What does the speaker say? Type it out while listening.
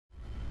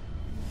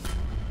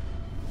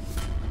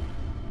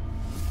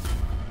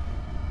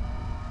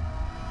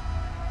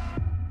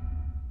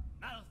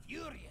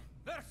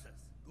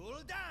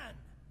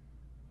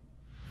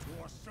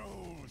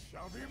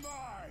shall be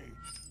mine.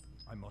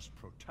 I must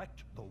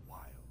protect the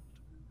wild.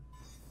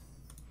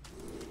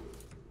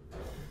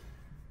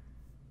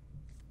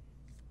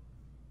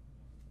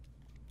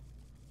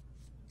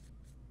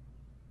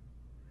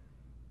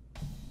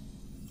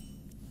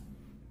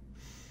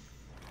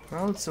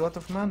 Well, it's a lot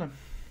of mana.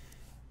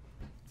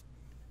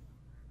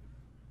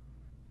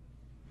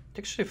 It's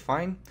actually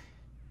fine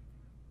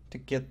to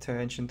get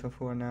Ancient of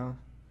War now,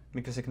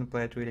 because I can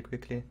play it really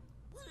quickly.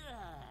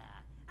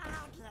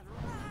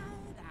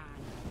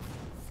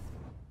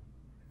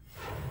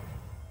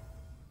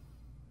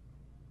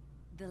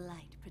 The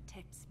light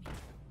protects me.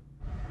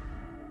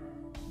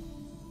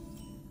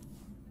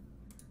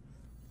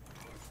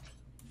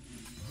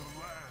 The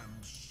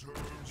land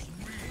serves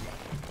me.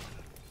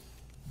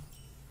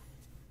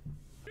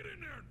 Get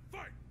in there and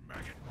fight,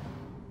 maggot!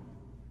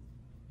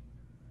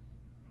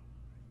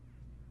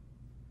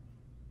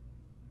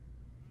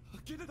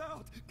 Get it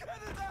out! Get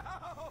it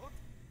out!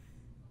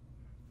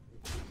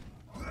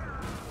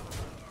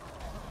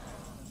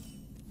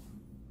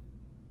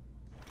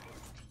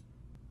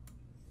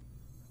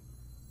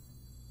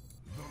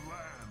 The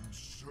land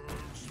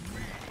serves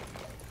me.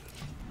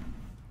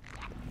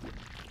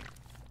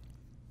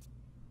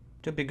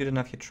 To be good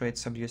enough, you trade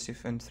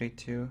Subdusive and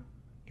 3-2.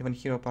 Even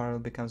Hero Power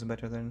becomes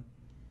better then.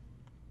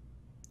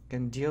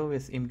 Can deal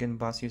with Imgen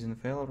Boss using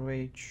Fail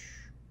Rage.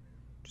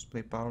 Just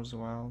play Powers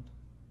Wild.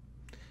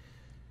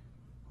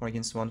 Or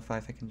against 1-5 I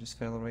can just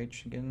Fail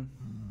Rage again.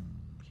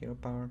 Hero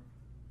Power.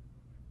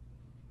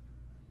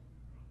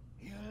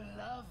 You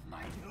love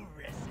my new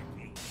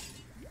recipe.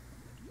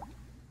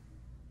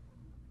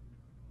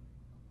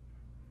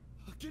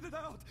 Get it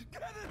out!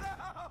 Get it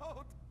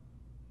out!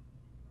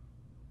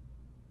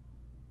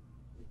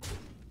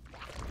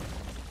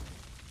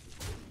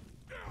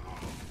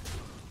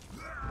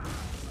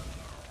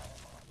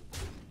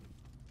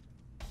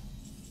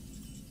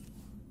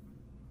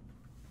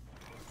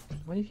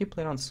 What if you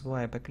play on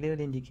Swipe? I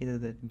clearly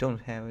indicated that you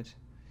don't have it.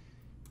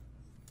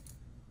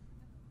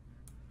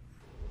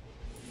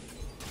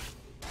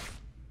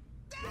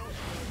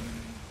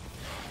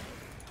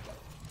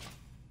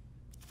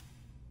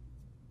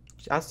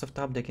 Out of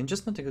top deck and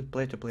just not a good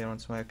play to play around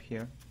Swipe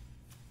here.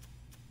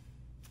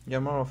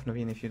 You're more often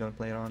win if you don't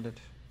play around it.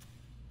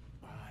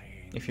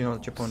 If you know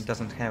that your opponent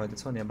doesn't have it,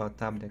 it's only about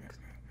top deck.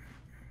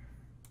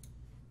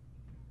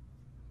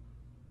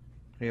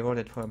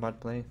 Rewarded for a bad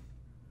play.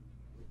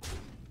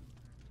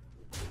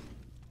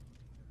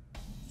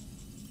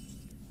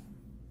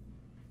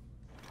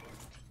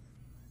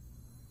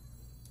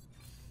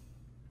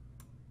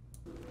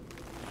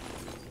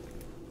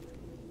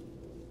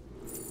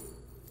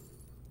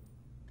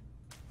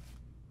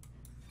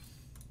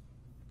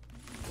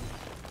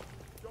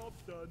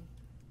 Job's done.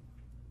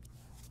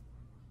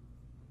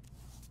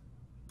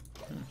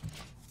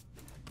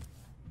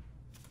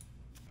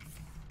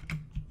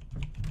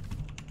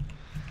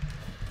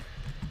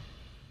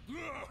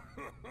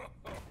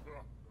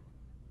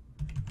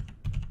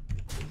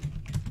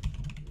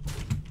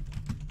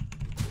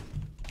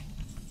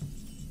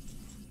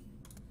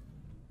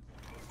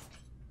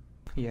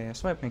 Yeah,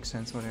 Swipe makes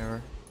sense,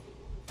 whatever.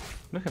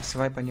 Don't have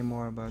Swipe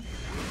anymore, but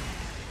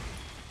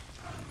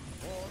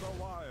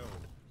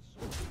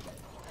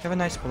have a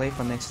nice play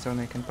for next turn.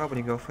 I can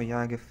probably go for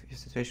Yogg if the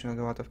situation will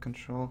go out of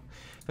control.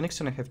 For next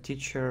turn I have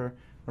Teacher,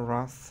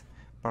 Wrath,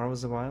 Power of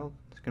the Wild.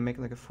 I can make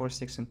like a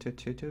 4-6 and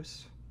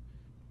 2/2/2s.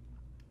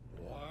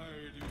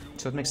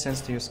 So it makes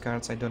sense to use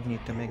cards. I don't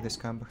need to make this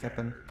combo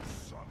happen.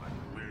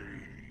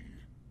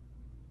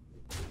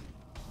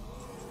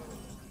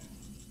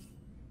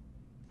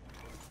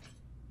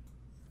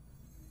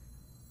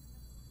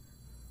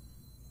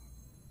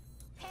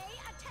 Pay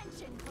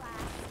attention,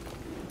 class.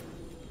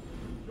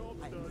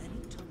 I'm ready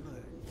to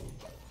learn.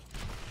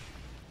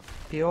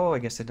 PO, I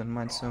guess I don't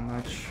mind so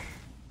much.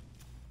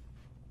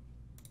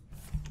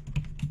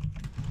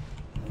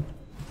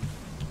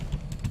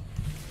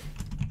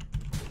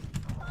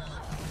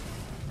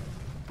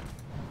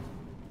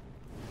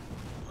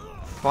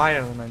 Fire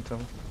Elemental.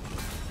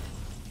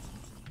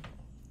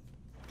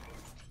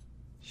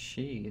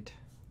 Shit.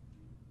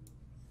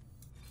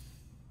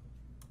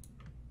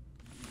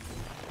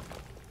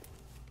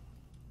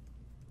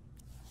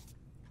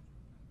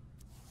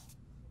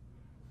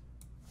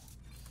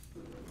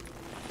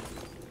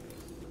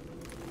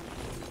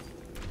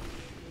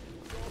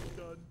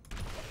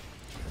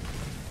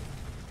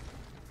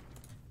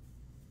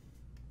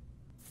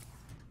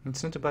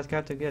 It's not a bad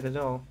card to get at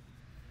all.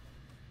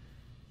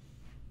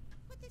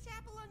 Put this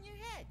apple on your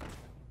head.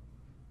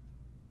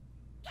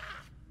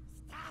 Ah,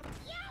 stop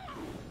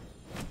yelling!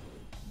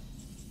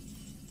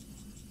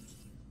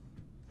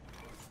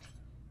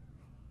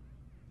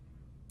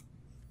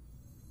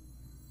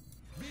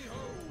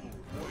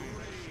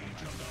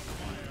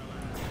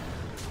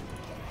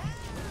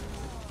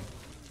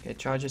 Okay,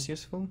 charge is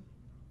useful.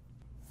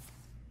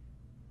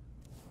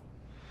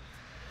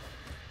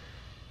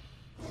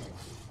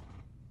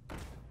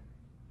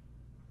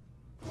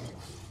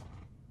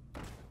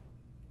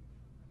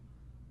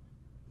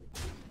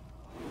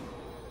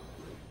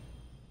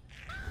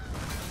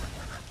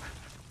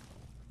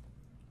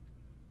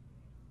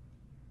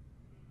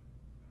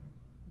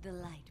 The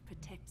light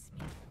protects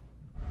me.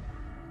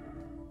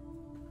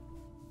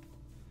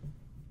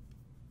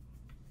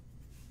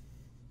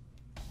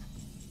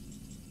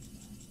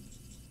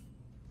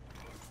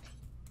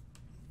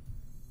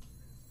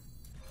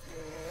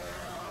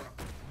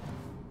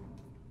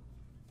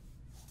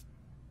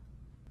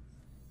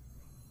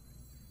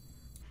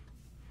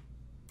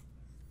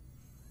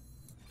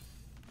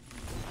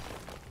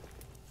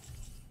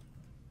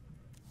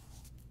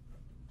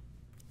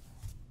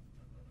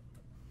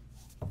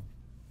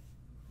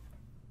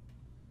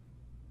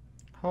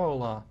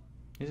 Hola.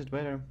 Is it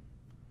better?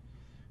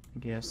 I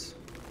guess.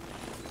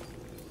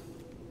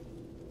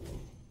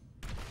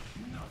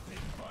 Nothing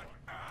but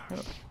ash.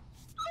 Oh.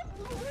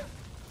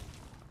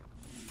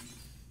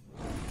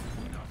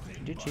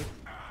 Nothing GG. but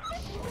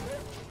ash.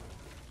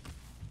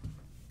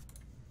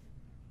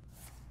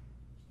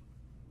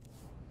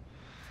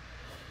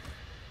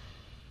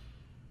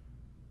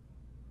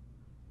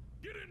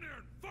 Get in there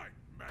and fight,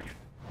 maggot!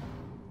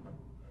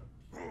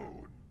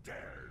 Who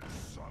dares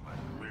summon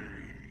me?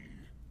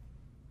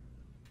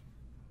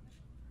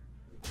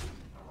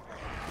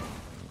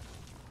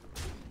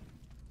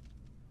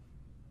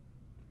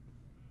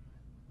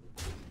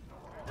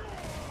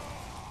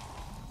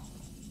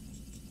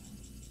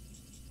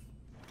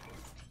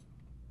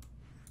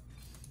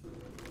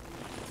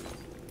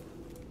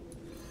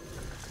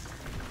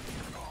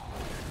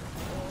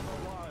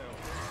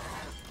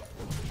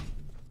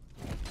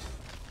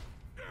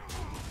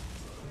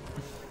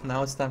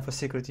 Now it's time for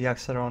secret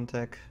yogg-saron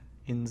tech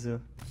in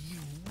the...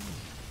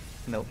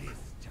 Nope.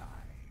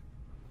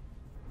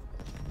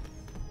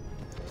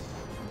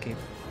 Okay.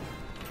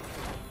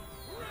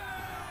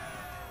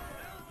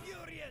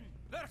 Furion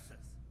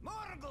versus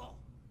Morgul!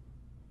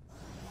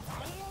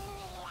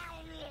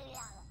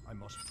 I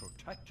must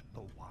protect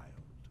the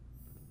wild.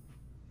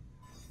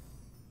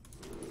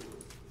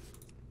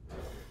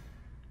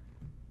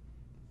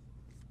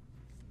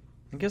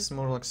 I guess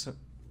more like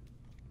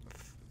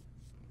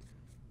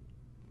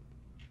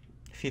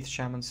fifth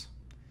shamans.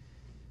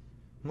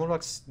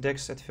 Murloc's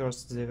decks at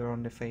first they were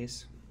on the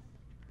face.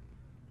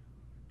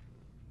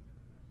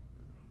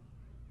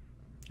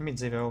 I mean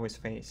they were always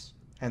face.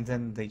 And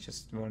then they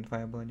just weren't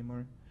viable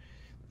anymore.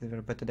 They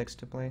were better decks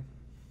to play.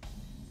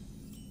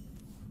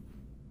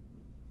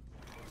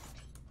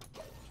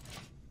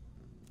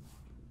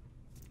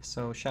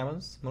 So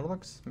shamans,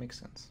 Murlocs, makes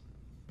sense.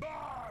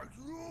 Bad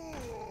rule!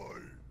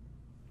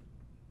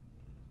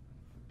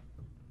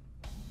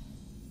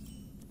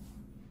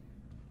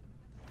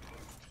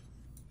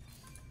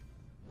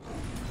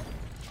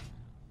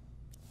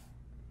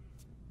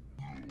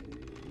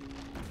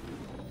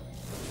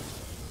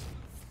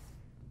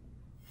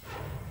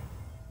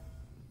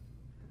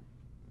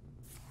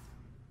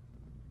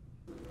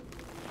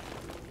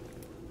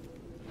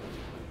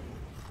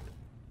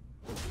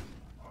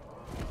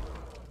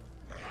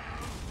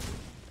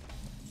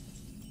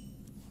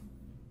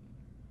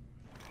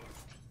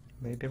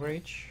 Baby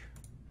Rage.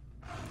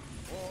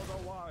 For the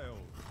wild.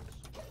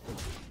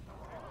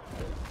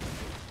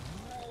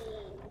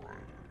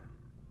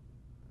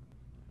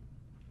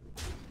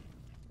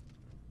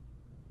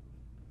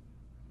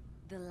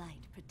 The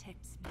light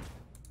protects me.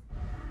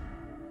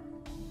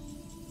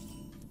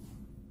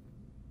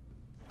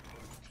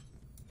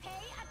 Pay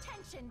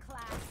attention,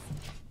 class.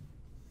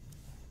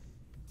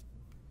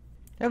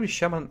 Every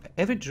shaman,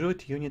 every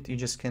druid unit you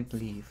just can't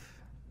leave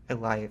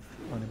alive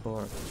on a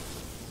board.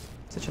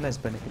 Such a nice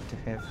benefit to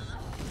have.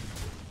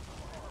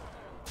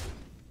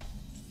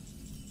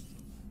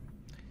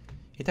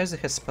 It either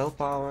has spell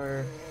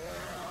power,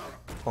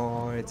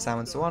 or it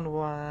summons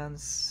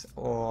 1/1s,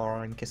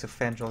 or in case of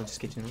Fandral, just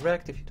getting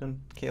wrecked if you don't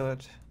kill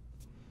it.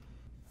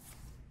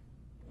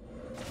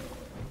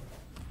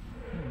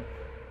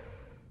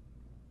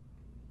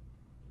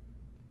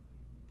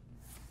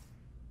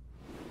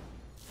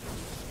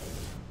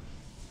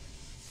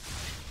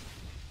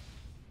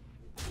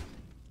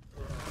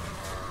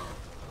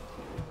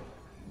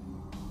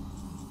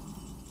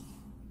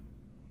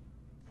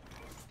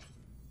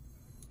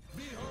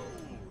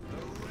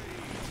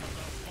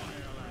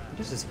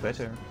 This is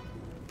better.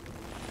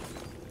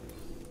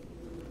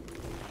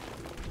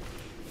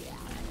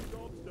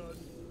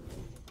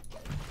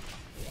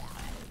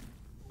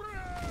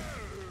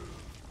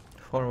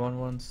 Four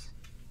 1/1s.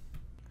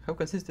 How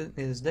consistent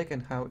is this deck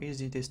and how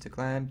easy it is to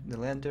climb the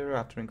lander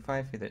after rank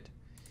 5 with it?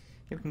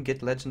 You can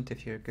get legend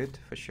if you're good,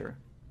 for sure.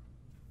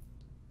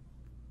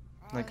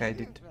 Like I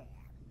did.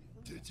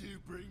 Did you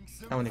bring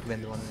some? I only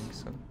claimed one rank,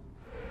 so...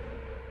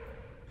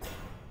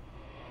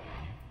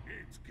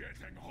 It's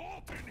getting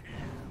hot in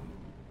here.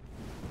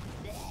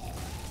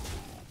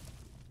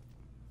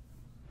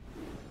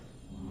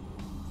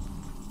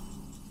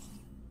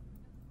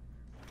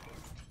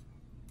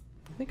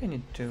 I think I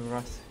need to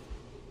Wrath.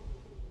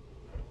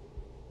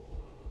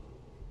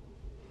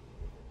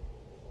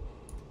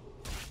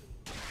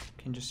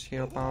 Can just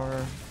heal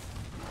power.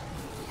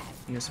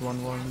 Use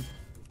 1/1.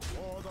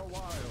 For the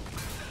wild.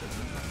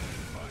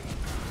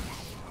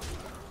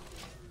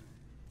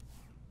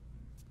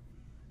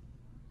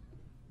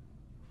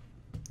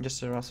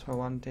 Just a Wrath for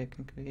 1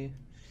 technically.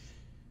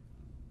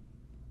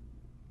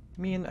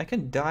 I mean, I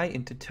can die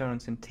into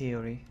turns in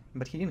theory,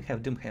 but he didn't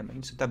have Doomhammer. He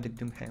needs to tap the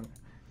Doomhammer.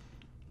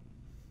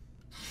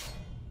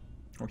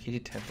 Or he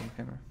did have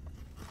Doomhammer.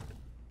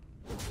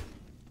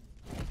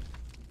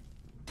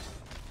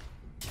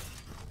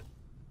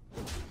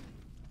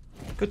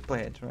 Could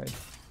play it, right?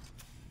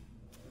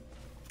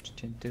 Just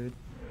didn't do it.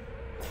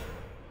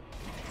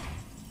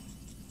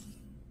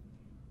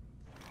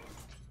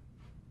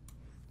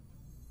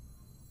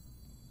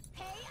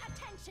 Pay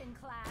attention,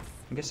 class.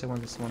 I guess I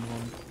want this 1-1.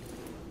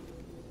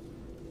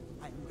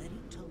 I'm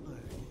ready to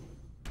learn.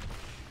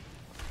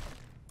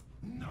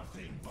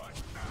 Nothing but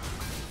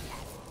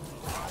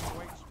time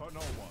waits for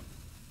no one.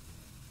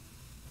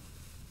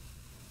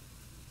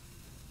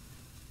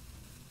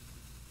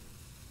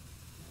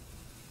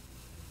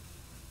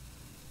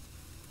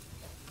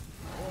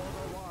 For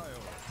the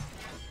wild.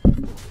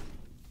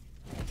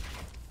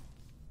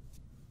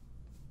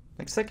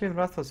 Like Cycling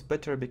Wrath was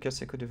better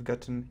because I could have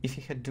gotten, if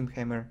he had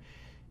Doomhammer,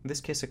 in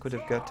this case I could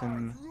have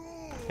gotten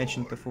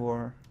Ancient of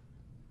War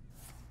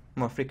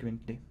more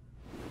frequently.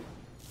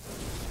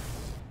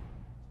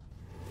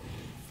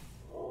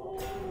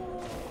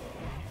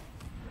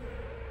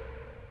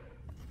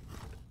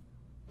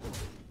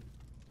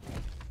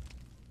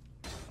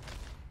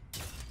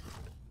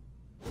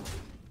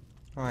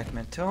 Alright,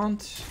 man,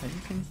 taunt, and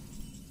you can...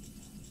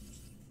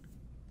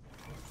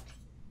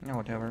 No,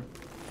 whatever.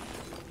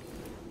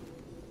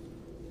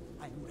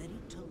 I'm ready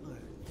to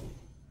learn.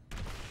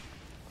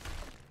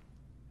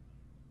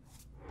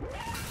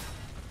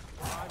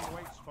 Time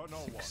waits for no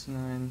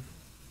 6-9.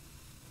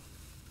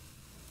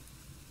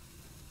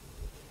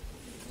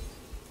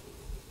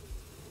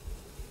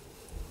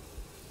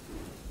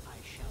 I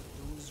shall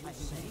do as you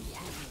say.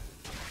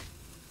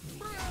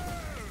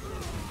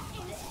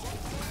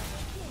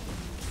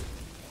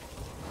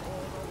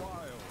 For the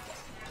wild.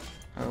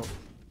 Oh,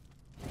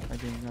 I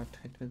did not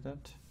hit with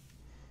that.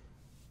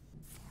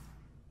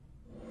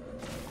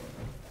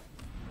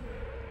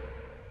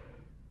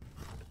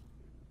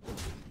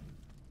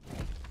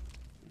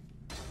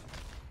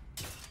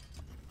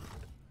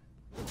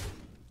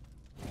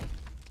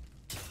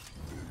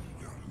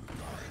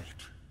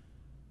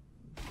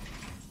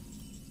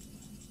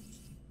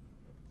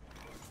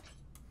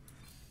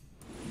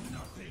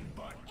 Nothing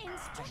but I'm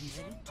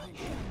ready to learn.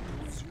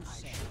 I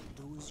shall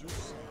do as you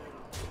say.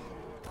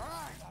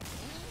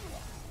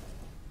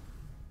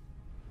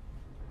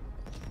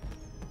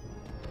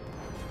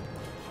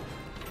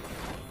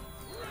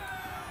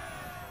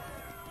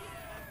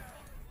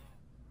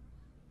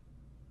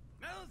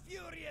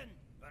 Malfurion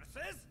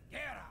versus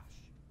Garrosh.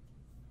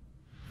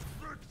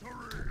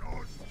 Victory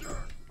or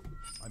death.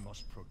 I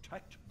must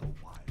protect the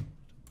wild.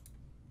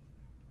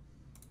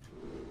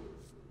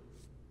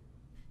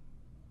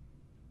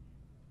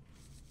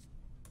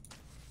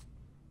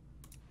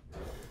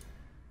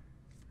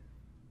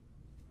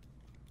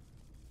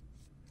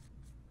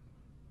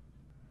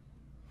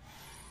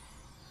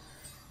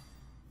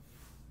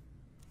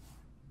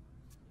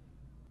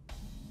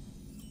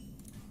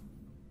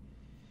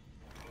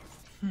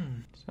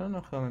 So I don't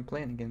know who I'm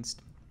playing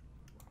against.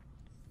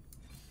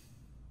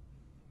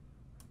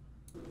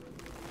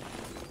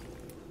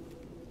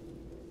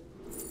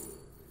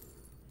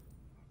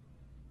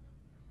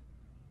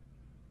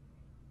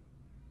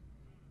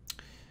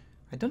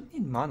 I don't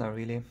need mana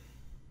really.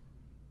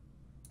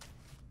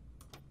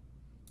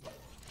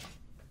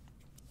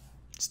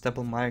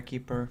 Stable Mire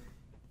Keeper.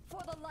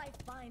 For the life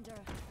binder.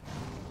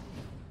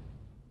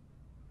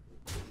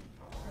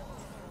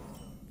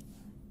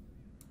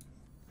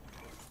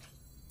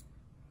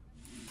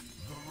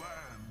 The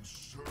land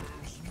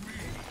serves me.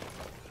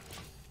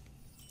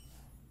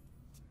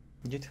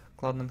 Did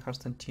Cloud9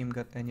 Hearthstone team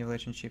got any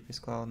relationship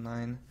with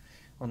Cloud9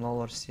 on LoL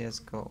or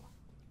CSGO?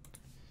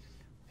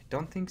 I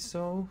don't think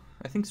so.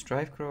 I think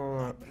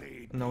Strivecrow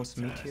knows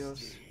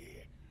Meteos.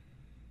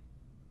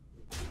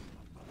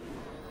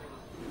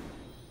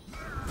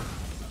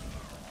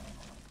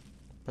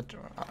 But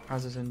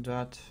other than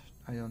that,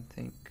 I don't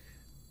think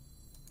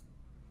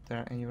there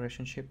are any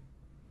relationship.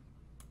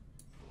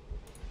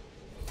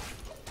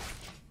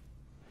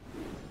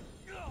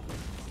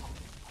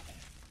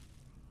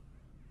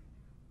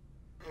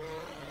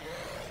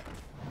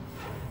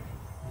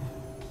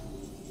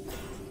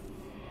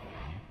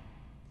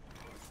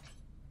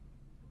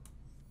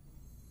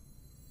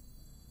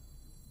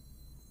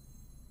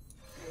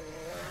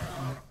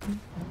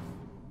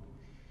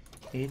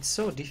 It's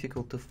so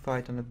difficult to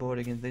fight on the board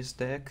against this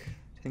deck.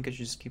 I think I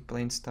should just keep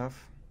playing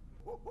stuff.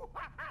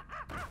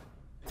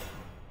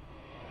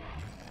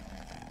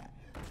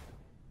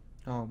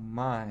 Oh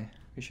my,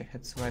 wish I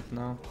had swipe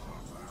now.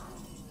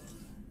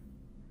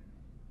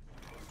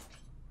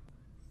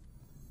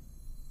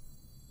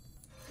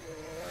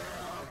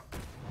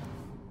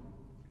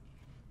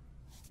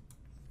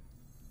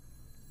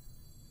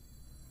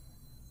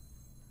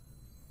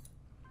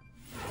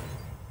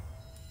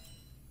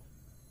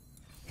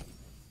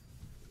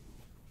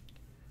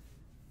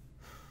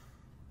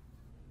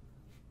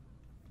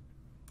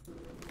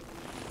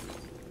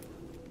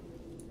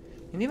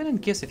 And even in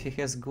case if he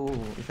has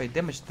ghoul, if I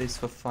damage this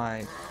for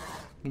 5,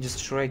 he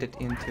just trade it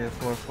into a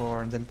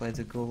 4/4 and then play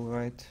the ghoul,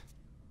 right?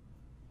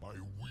 I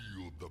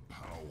wield the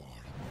power.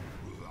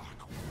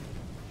 Black.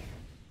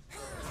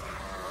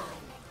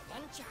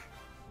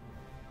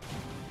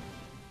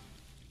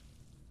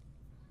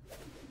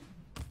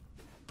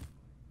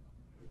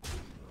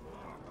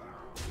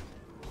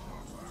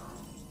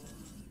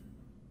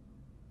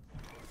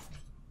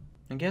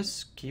 I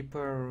guess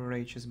Keeper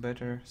Rage is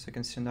better.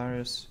 Second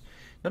scenarios.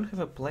 Don't have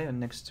a play on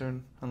next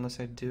turn unless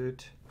I do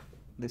it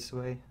this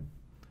way.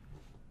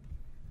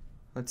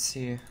 Let's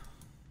see.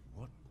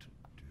 What to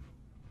do?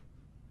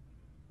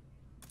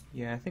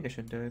 Yeah, I think I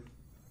should do it.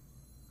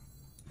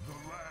 The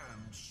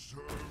land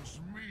serves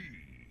me.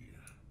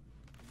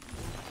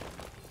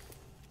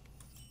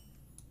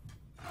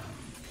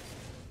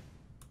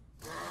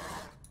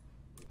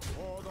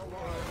 For the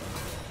wild.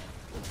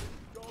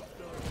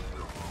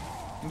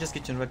 I'm just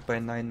getting wrecked by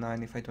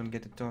 9/9 if I don't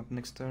get it to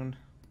next turn.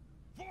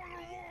 For the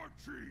war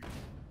chief.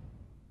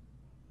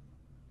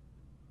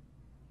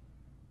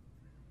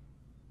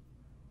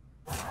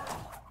 I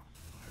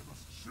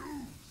must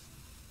choose.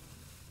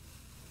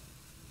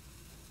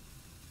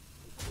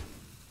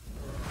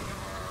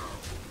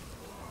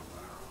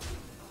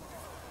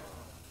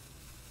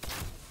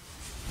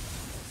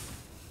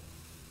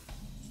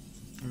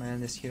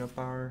 Man, this hero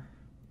power.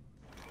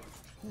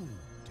 Who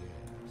dares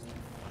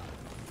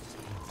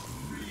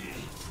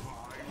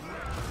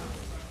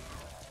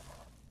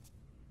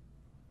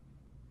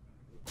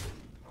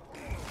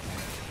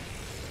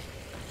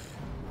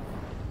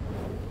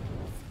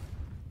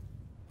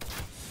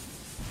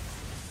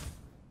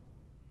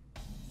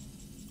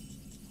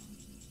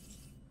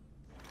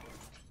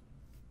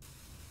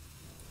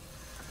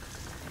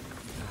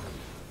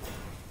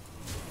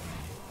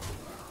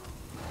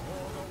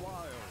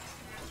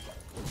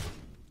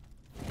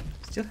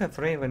Still have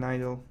Raven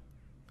Idol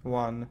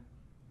 1.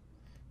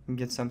 And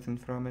get something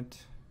from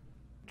it.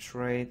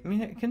 Trade. I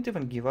mean, I can't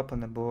even give up on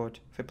the board.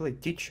 If I play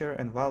Teacher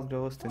and Wild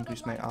Ghost to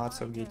increase my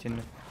odds of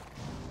getting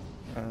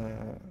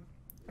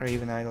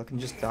Raven Idol, I can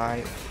just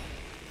die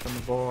from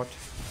the board.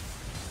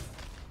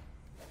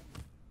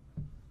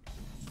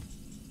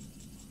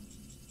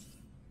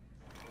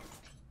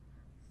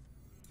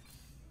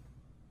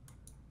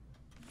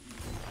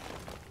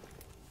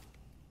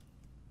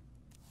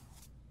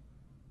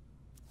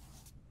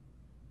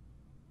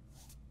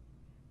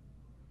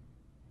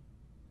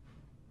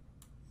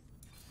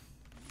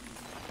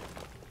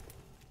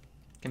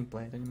 Can't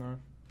play it anymore.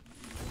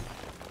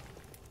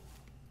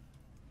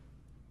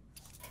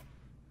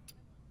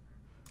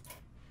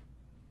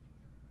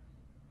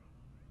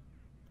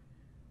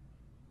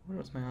 Where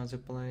was my other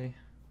play?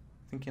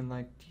 Thinking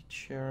like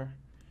Teacher,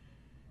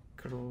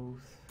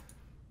 Growth.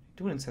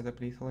 It wouldn't set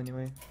up lethal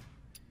anyway.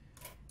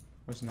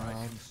 Was not.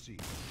 I can see.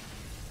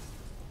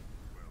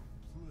 Well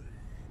played.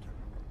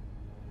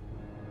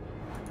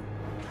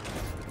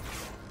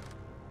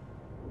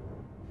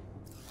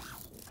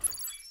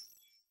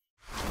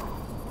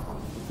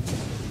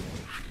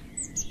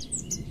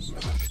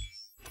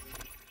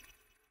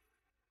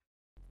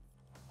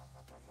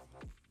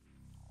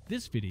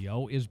 This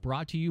video is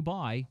brought to you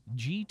by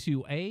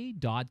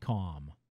G2A.com.